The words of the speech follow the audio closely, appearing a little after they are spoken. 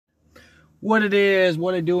What it is,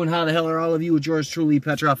 what it do, and how the hell are all of you? It's yours truly,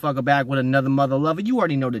 Petra. Fucker back with another mother lover. You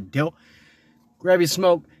already know the deal. Grab your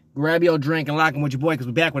smoke, grab your drink, and lock 'em with your boy, because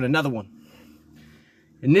we're back with another one.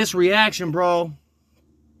 In this reaction, bro,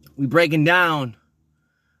 we breaking down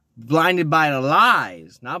Blinded by the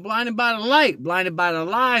Lies. Not Blinded by the Light. Blinded by the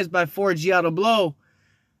Lies by Forgiato Blow.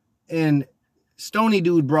 And Stony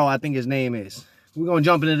Dude, bro, I think his name is. We're going to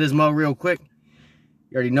jump into this mug real quick.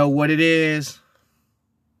 You already know what it is.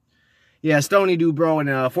 Yeah, Stony Dude, bro, and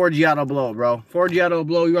Forgiato Blow, bro. Forgiato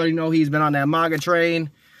Blow, you already know he's been on that MAGA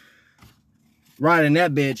train. Riding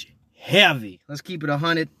that bitch heavy. Let's keep it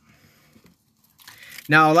 100.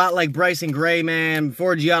 Now, a lot like Bryson Gray, man,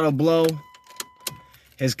 Forgiato Blow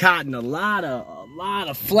has gotten a lot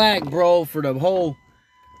of flack, bro, for the whole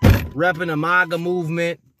repping the MAGA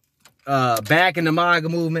movement, backing the MAGA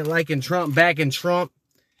movement, liking Trump, backing Trump.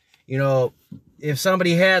 You know, if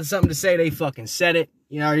somebody had something to say, they fucking said it.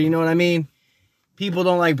 You know what I mean? People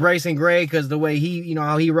don't like Bryson Gray because the way he, you know,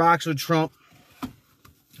 how he rocks with Trump.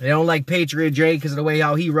 They don't like Patriot J because of the way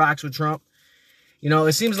how he rocks with Trump. You know,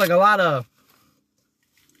 it seems like a lot of,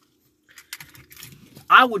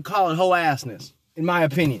 I would call it hoe-assness, in my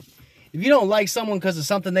opinion. If you don't like someone because of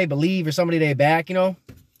something they believe or somebody they back, you know,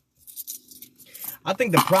 I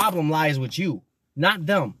think the problem lies with you, not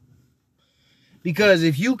them. Because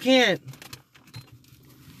if you can't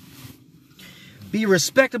be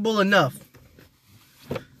respectable enough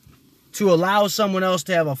to allow someone else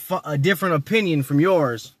to have a different opinion from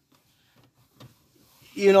yours,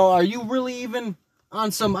 you know, are you really even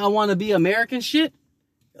on some I want to be American shit?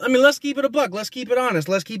 I mean, let's keep it a buck. Let's keep it honest.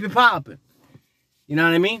 Let's keep it popping. You know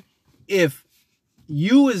what I mean? If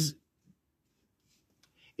you're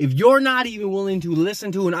not even willing to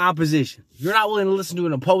listen to an opposition, if you're not willing to listen to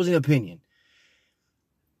an opposing opinion,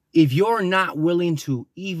 if you're not willing to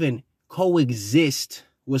even coexist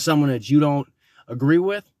with someone that you don't agree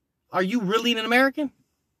with, are you really an American?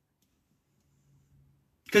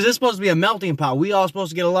 Because it's supposed to be a melting pot. We all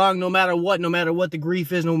supposed to get along no matter what the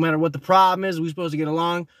grief is, no matter what the problem is. We're supposed to get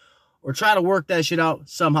along or try to work that shit out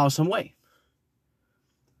somehow, some way.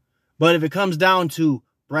 But if it comes down to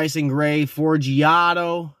Bryson Gray,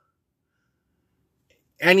 Forgiato,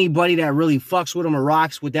 anybody that really fucks with him or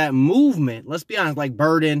rocks with that movement, let's be honest, like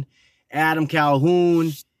Burden, Adam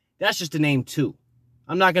Calhoun, that's just to name two.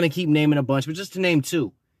 I'm not going to keep naming a bunch, but just to name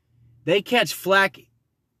two. They catch flack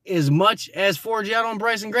as much as Forgiato and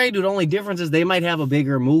Bryson Gray do. The only difference is they might have a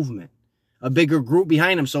bigger movement, a bigger group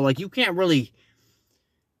behind them. So, like, you can't really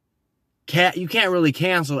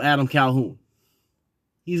cancel Adam Calhoun.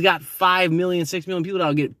 He's got 5 million, 6 million people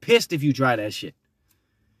that'll get pissed if you try that shit.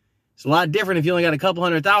 It's a lot different if you only got a couple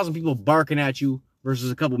 100,000 people barking at you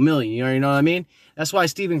versus a couple million. You know what I mean? That's why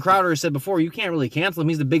Steven Crowder said before, you can't really cancel him.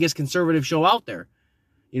 He's the biggest conservative show out there.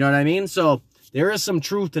 You know what I mean? So there is some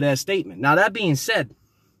truth to that statement. Now, that being said,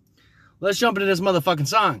 let's jump into this motherfucking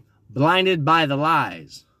song, Blinded by the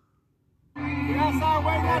Lies. Let's go,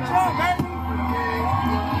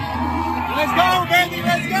 baby.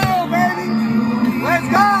 Let's go, baby. Let's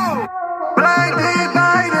go. Blinded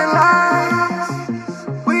by the lies.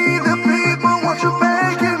 We the people want you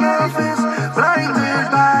back in office.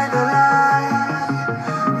 Blinded by the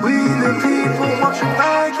lies. We the people want you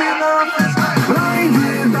back in office.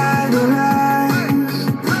 Blinded by the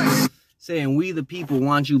lies. Saying we the people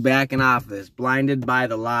want you back in office. Blinded by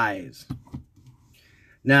the lies.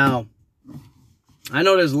 Now, I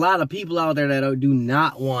know there's a lot of people out there that do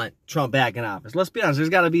not want Trump back in office. Let's be honest.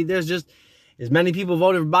 There's just as many people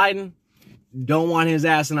voted for Biden don't want his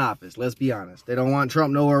ass in office. Let's be honest. They don't want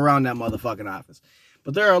Trump nowhere around that motherfucking office.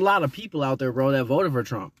 But there are a lot of people out there, bro, that voted for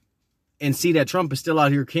Trump and see that Trump is still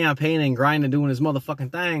out here campaigning, grinding, doing his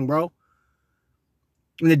motherfucking thing, bro.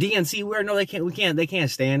 And the DNC, they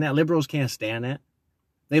can't stand that. Liberals can't stand that.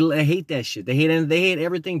 They hate that shit. They hate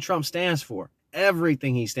everything Trump stands for.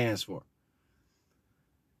 Everything he stands for.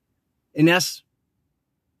 And that's,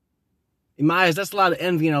 in my eyes, that's a lot of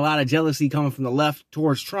envy and a lot of jealousy coming from the left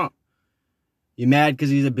towards Trump. You're mad because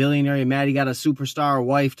he's a billionaire. You're mad he got a superstar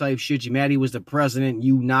wife type shit. You're mad he was the president.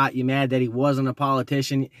 You're mad that he wasn't a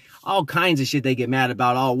politician. All kinds of shit they get mad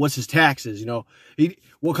about. Oh, what's his taxes? You know,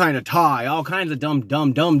 what kind of tie? All kinds of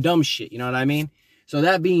dumb shit. You know what I mean? So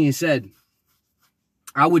that being said,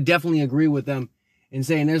 I would definitely agree with them in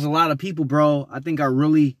saying there's a lot of people, bro, I think are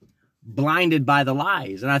really blinded by the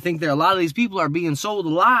lies. And I think a lot of these people are being sold a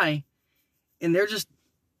lie and they're just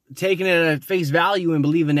taking it at face value and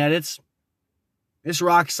believing that it's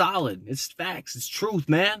rock solid. It's facts. It's truth,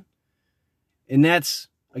 man. And that's,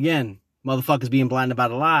 again, motherfuckers being blinded by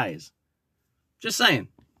the lies. Just saying.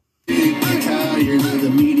 I'm tired of the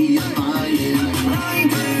media lying.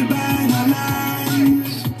 Blinded by the lies.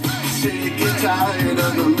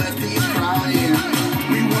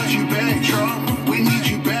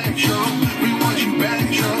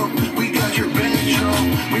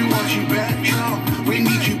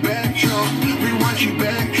 want you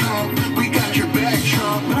back, Trump. We got your back,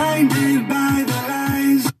 Trump. Blinded by the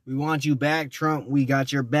lies. We want you back, Trump. We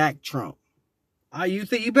got your back, Trump. You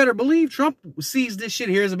think you better believe Trump sees this shit,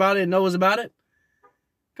 hears about it, and knows about it?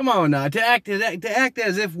 Come on now. To act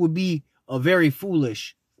as if would be a very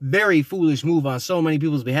foolish move on so many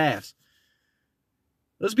people's behalves.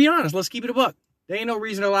 Let's be honest. Let's keep it a buck. There ain't no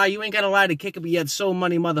reason to lie. You ain't got to lie to kick it, but yet so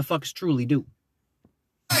many motherfuckers truly do.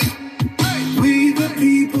 We the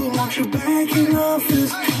people want you back in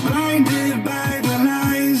office. Blinded by the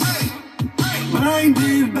lies.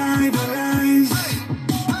 Blinded by the lies.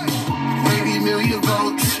 80 million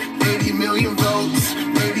votes. 80 million votes.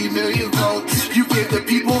 80 million votes. You give the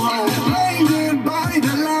people hope. Blinded by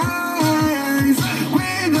the lies.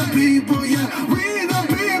 We the people, yeah. We the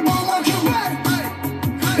people want you back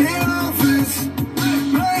in office.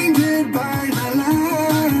 Blinded by the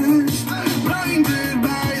lies. Blinded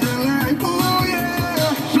by the lies. Oh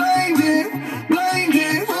yeah. Blinded.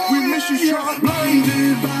 Blinded. Oh, we miss you, Trump.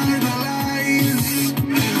 Blinded by the lies.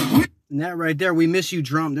 And that right there, we miss you,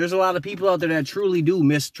 Trump. There's a lot of people out there that truly do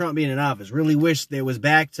miss Trump being in office. Really wish they was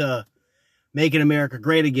back to making America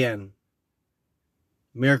great again.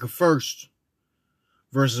 America first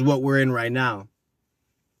versus what we're in right now.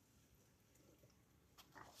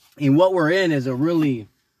 And what we're in is a really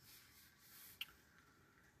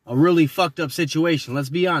fucked up situation. Let's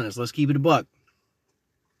be honest. Let's keep it a buck.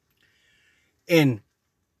 And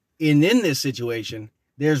in this situation,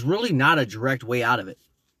 there's really not a direct way out of it.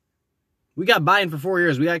 We got Biden for 4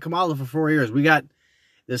 years. We got Kamala for 4 years. We got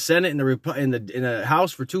the Senate and the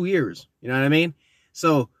House for 2 years. You know what I mean?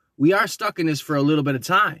 So we are stuck in this for a little bit of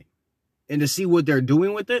time. And to see what they're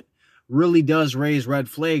doing with it really does raise red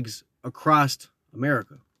flags across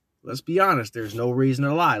America. Let's be honest. There's no reason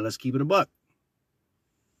to lie. Let's keep it a buck.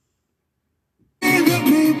 The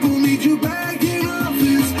people need you back in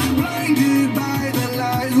office. Blinded by the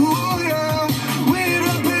lies. Ooh, yeah. We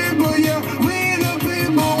the people, yeah. We the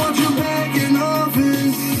people want you back in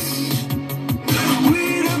office.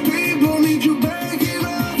 We the people need you back in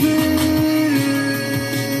office.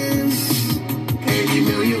 80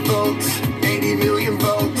 million votes. 80 million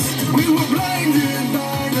votes. We were blinded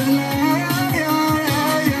by the lies.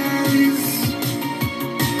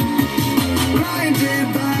 Blinded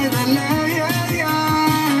by the lies.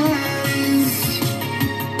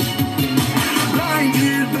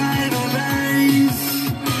 Blinded by the lies.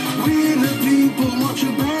 We the people want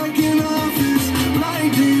you back in office.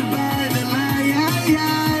 Blinded by the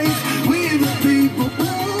lies. We the people.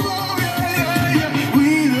 Oh, yeah, yeah. We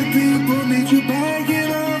the people need you back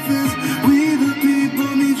in office. We the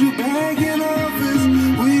people need you back in office.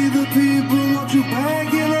 We the people want you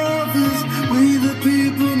back in office. We the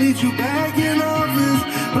people need you back in office.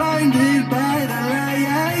 Blinded by the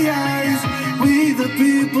lies. We the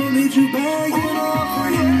people need you back in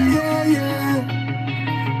office. Yeah, yeah, yeah.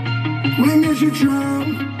 We miss you, Trump.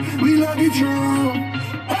 We love you, Trump.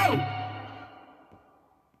 Oh!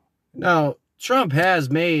 Now, Trump has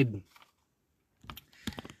made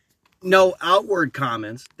no outward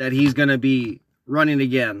comments that he's going to be running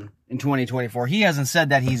again in 2024. He hasn't said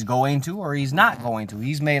that he's going to or he's not going to.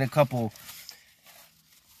 He's made a couple,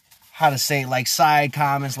 how to say, like side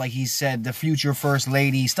comments, like he said the future first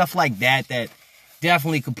lady, stuff like that, that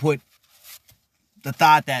definitely could put the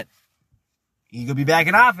thought that he could be back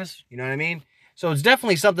in office. You know what I mean? So it's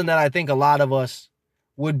definitely something that I think a lot of us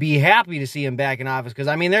would be happy to see him back in office. Because,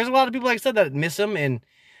 I mean, there's a lot of people, like I said, that miss him and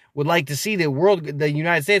would like to see the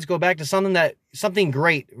United States go back to something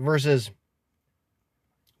great versus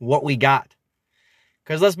what we got.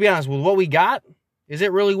 Because let's be honest, with what we got, is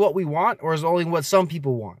it really what we want, or is it only what some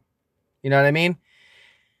people want? You know what I mean?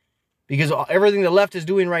 Because everything the left is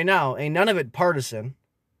doing right now, ain't none of it partisan.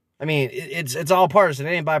 I mean, it's all partisan.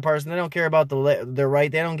 It ain't bipartisan. They don't care about the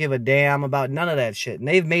right. They don't give a damn about none of that shit. And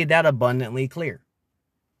they've made that abundantly clear.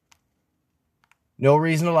 No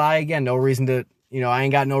reason to lie again. No reason to, I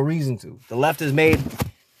ain't got no reason to. The left has made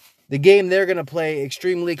the game they're going to play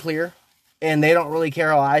extremely clear. And they don't really care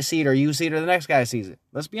how I see it or you see it or the next guy sees it.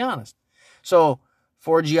 Let's be honest. So,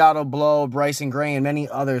 Forgiato, Blow, Bryson Gray, and many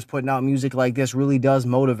others putting out music like this really does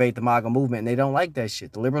motivate the MAGA movement. And they don't like that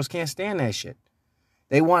shit. The liberals can't stand that shit.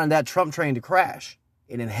 They wanted that Trump train to crash.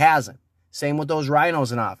 And it hasn't. Same with those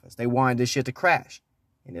rhinos in office. They wanted this shit to crash.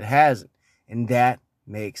 And it hasn't. And that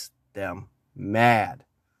makes them mad.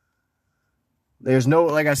 There's no,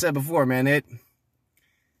 like I said before, man,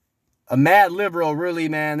 a mad liberal really,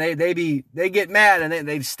 man, they get mad and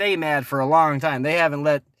they stay mad for a long time. They haven't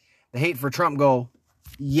let the hate for Trump go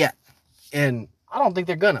yet. And I don't think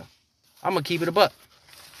they're gonna. I'm gonna keep it a buck.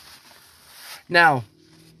 Now,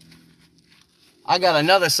 I got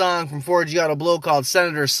another song from Forgiato Blow called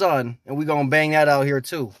Senator's Son, and we gonna bang that out here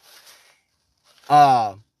too.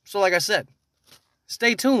 So like I said,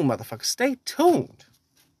 stay tuned, motherfucker. Stay tuned.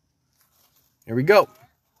 Here we go.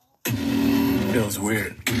 Feels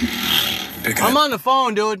weird. I'm on the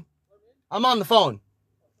phone, dude. I'm on the phone.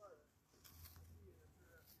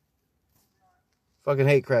 Fucking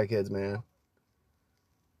hate crackheads, man.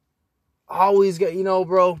 Always get, you know,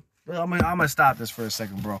 bro. I'm gonna stop this for a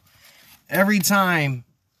second, bro. Every time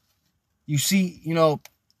you see, you know,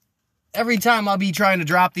 every time I'll be trying to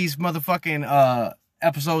drop these motherfucking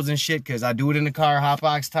episodes and shit, because I do it in the car,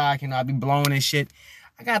 hotbox talk, and I'll be blowing and shit.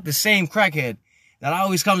 I got the same crackhead that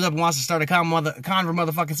always comes up and wants to start a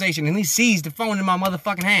motherfucking station, and he sees the phone in my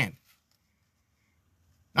motherfucking hand.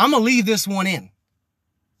 I'm gonna leave this one in.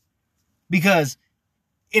 Because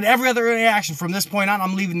in every other interaction from this point on,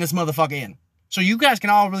 I'm leaving this motherfucker in. So you guys can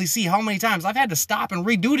all really see how many times I've had to stop and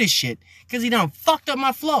redo this shit because he done fucked up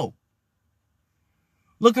my flow.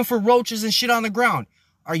 Looking for roaches and shit on the ground.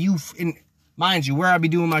 Are you, mind you, where I be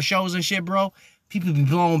doing my shows and shit, bro, people be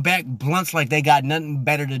blowing back blunts like they got nothing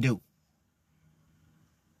better to do.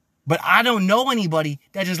 But I don't know anybody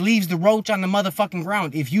that just leaves the roach on the motherfucking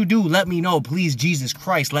ground. If you do, let me know. Please, Jesus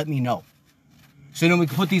Christ, let me know. So then we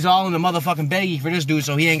can put these all in the motherfucking baggie for this dude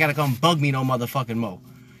so he ain't got to come bug me no motherfucking mo.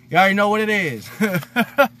 You already know what it is.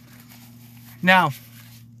 Now,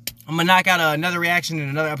 I'm going to knock out another reaction in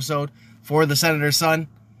another episode for the Senator's Son.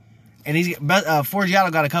 And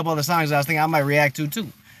Forgiato got a couple other songs that I was thinking I might react to too.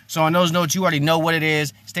 So on those notes, you already know what it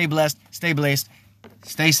is. Stay blessed, stay blessed,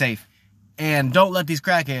 stay safe. And don't let these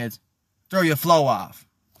crackheads throw your flow off.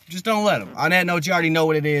 Just don't let them. On that note, you already know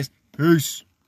what it is. Peace.